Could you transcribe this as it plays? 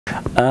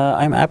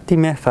I'm Abdi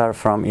Mehvar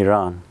from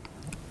Iran.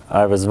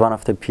 I was one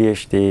of the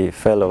PhD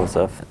fellows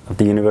of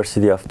the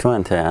University of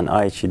Twente and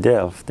IHE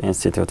Delft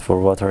Institute for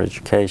Water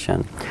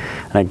Education,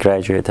 and I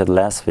graduated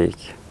last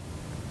week.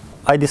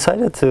 I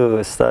decided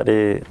to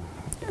study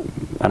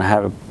and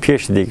have a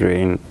PhD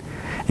degree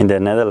in the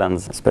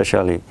Netherlands.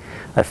 Especially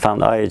I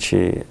found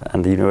IHE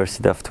and the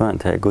University of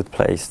Twente a good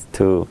place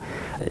to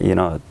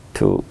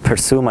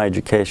pursue my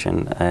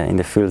education in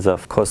the fields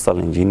of coastal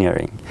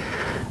engineering.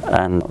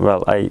 And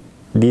well, I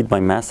did my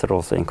master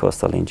also in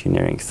coastal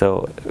engineering.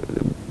 So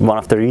one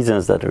of the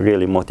reasons that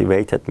really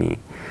motivated me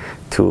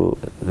to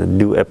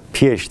do a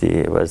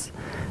PhD was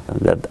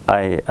that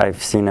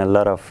I've seen a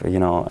lot of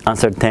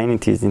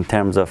uncertainties in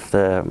terms of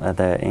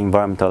the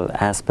environmental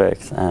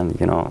aspects and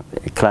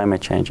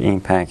climate change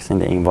impacts in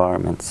the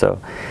environment. So,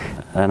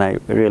 and I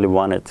really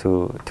wanted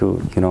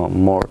to know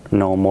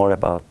more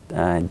about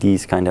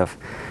these kind of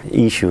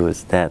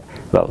issues that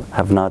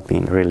have not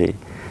been really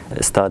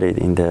studied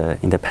in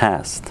the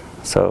past.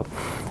 So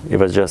it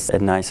was just a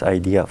nice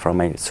idea from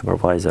my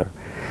supervisor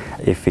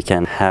if we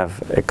can have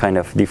a kind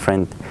of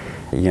different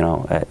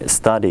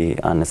study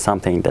on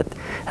something that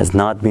has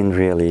not been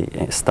really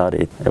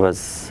studied. It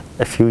was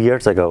a few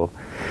years ago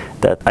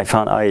that I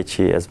found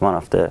IHE as one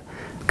of the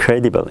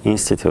credible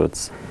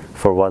institutes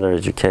for water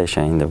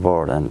education in the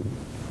world, and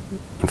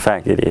in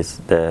fact it is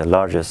the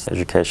largest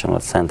educational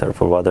center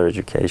for water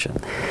education.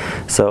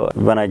 So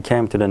when I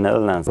came to the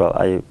Netherlands,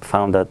 I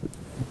found that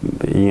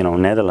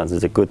Netherlands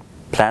is a good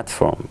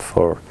platform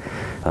for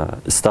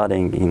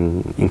studying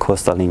in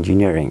coastal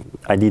engineering.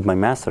 I did my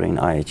master in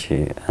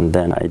IHE, and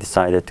then I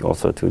decided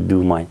also to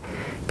do my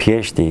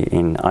PhD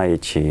in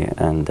IHE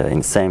and in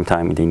the same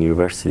time in the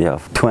University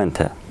of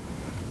Twente.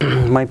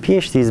 My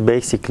PhD is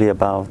basically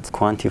about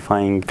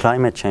quantifying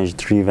climate change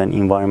driven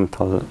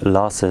environmental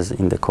losses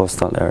in the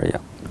coastal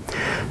area.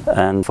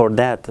 And for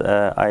that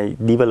I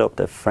developed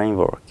a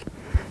framework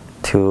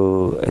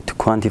to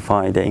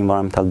quantify the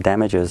environmental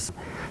damages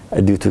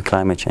due to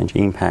climate change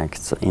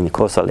impacts in the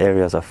coastal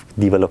areas of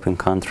developing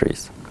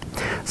countries.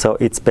 So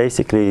it's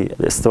basically,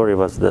 the story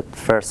was that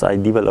first I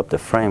developed a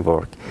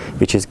framework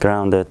which is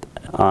grounded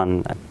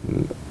on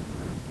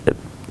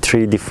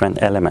three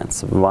different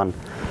elements. One,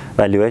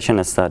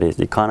 valuation studies,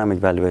 economic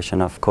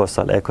valuation of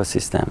coastal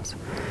ecosystems,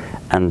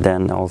 and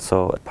then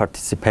also a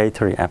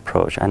participatory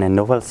approach and a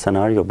novel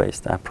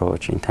scenario-based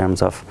approach in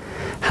terms of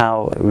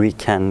how we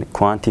can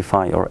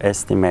quantify or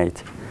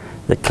estimate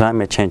the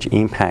climate change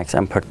impacts,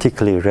 and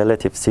particularly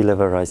relative sea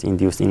level rise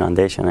induced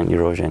inundation and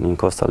erosion in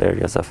coastal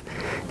areas of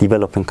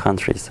developing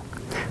countries.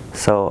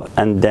 So,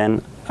 and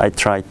then I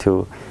tried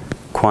to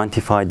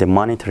quantify the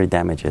monetary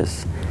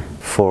damages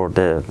for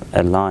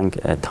a long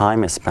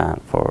time span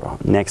for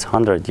next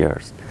 100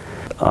 years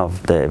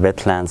of the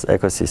wetlands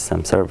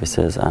ecosystem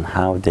services and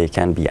how they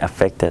can be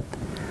affected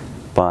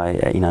by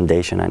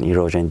inundation and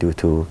erosion due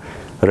to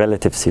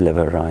relative sea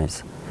level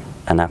rise,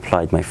 and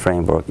applied my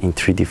framework in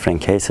three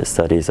different case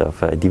studies of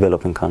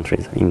developing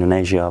countries.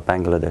 Indonesia,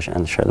 Bangladesh,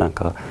 and Sri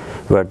Lanka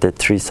were the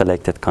three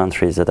selected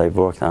countries that I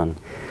worked on,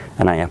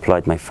 and I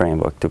applied my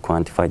framework to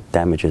quantify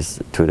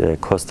damages to the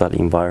coastal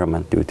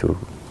environment due to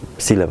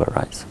sea level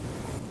rise.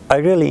 I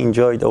really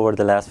enjoyed over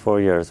the last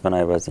 4 years when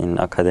I was in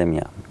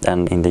academia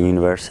and in the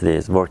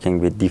universities, working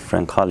with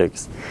different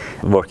colleagues,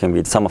 working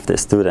with some of the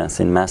students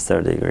in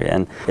master degree,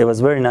 and it was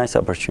a very nice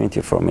opportunity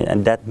for me,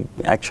 and that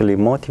actually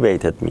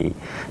motivated me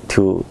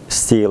to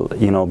still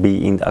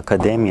be in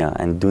academia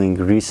and doing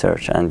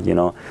research and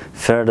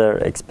further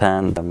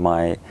expand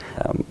my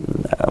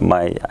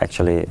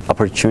actually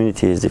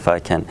opportunities if I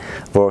can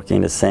work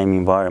in the same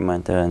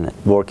environment and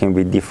working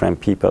with different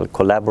people,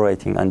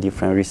 collaborating on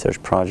different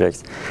research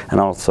projects, and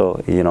also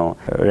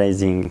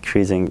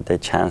increasing the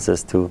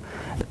chances to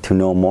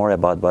know more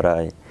about what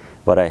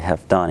I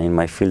have done in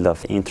my field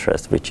of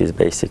interest, which is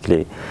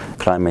basically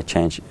climate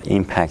change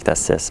impact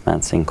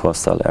assessments in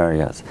coastal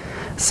areas.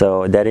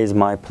 So that is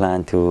my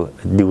plan, to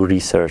do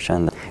research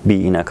and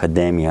be in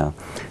academia.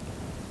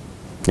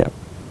 Yeah.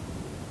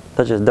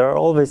 There are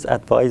always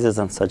advices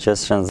and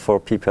suggestions for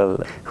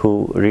people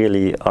who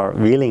really are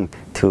willing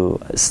to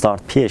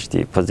start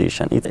PhD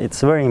position.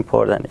 It's very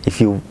important, if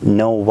you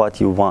know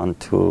what you want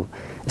to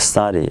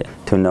study,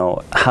 to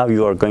know how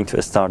you are going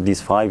to start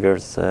this 5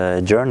 years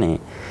journey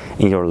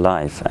in your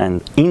life.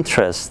 And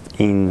interest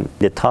in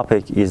the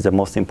topic is the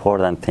most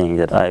important thing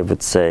that I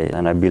would say,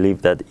 and I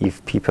believe that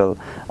if people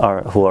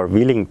who are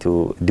willing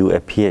to do a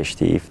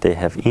PhD, if they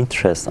have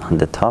interest on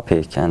the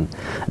topic and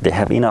they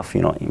have enough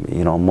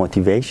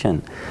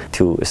motivation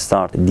to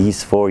start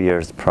these 4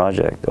 years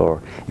project,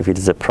 or if it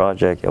is a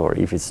project or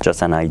if it's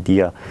just an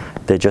idea,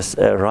 they just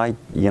write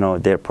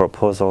their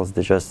proposals,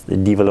 they just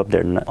develop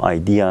their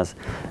ideas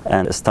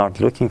and start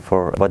looking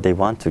for what they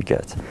want to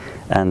get.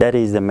 And that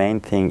is the main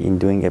thing in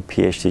doing a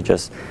PhD,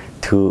 just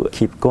to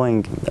keep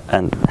going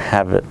and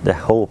have the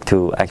hope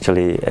to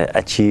actually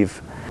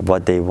achieve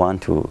what they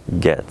want to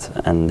get.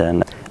 And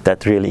then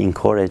that really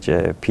encourage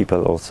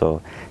people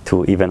also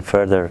to even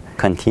further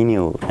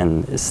continue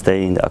and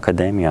stay in the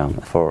academia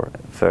for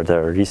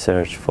further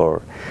research,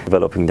 for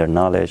developing their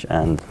knowledge,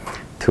 and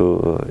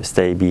to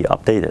be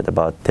updated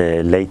about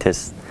the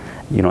latest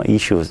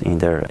issues in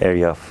their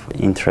area of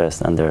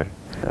interest and their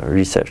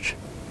research.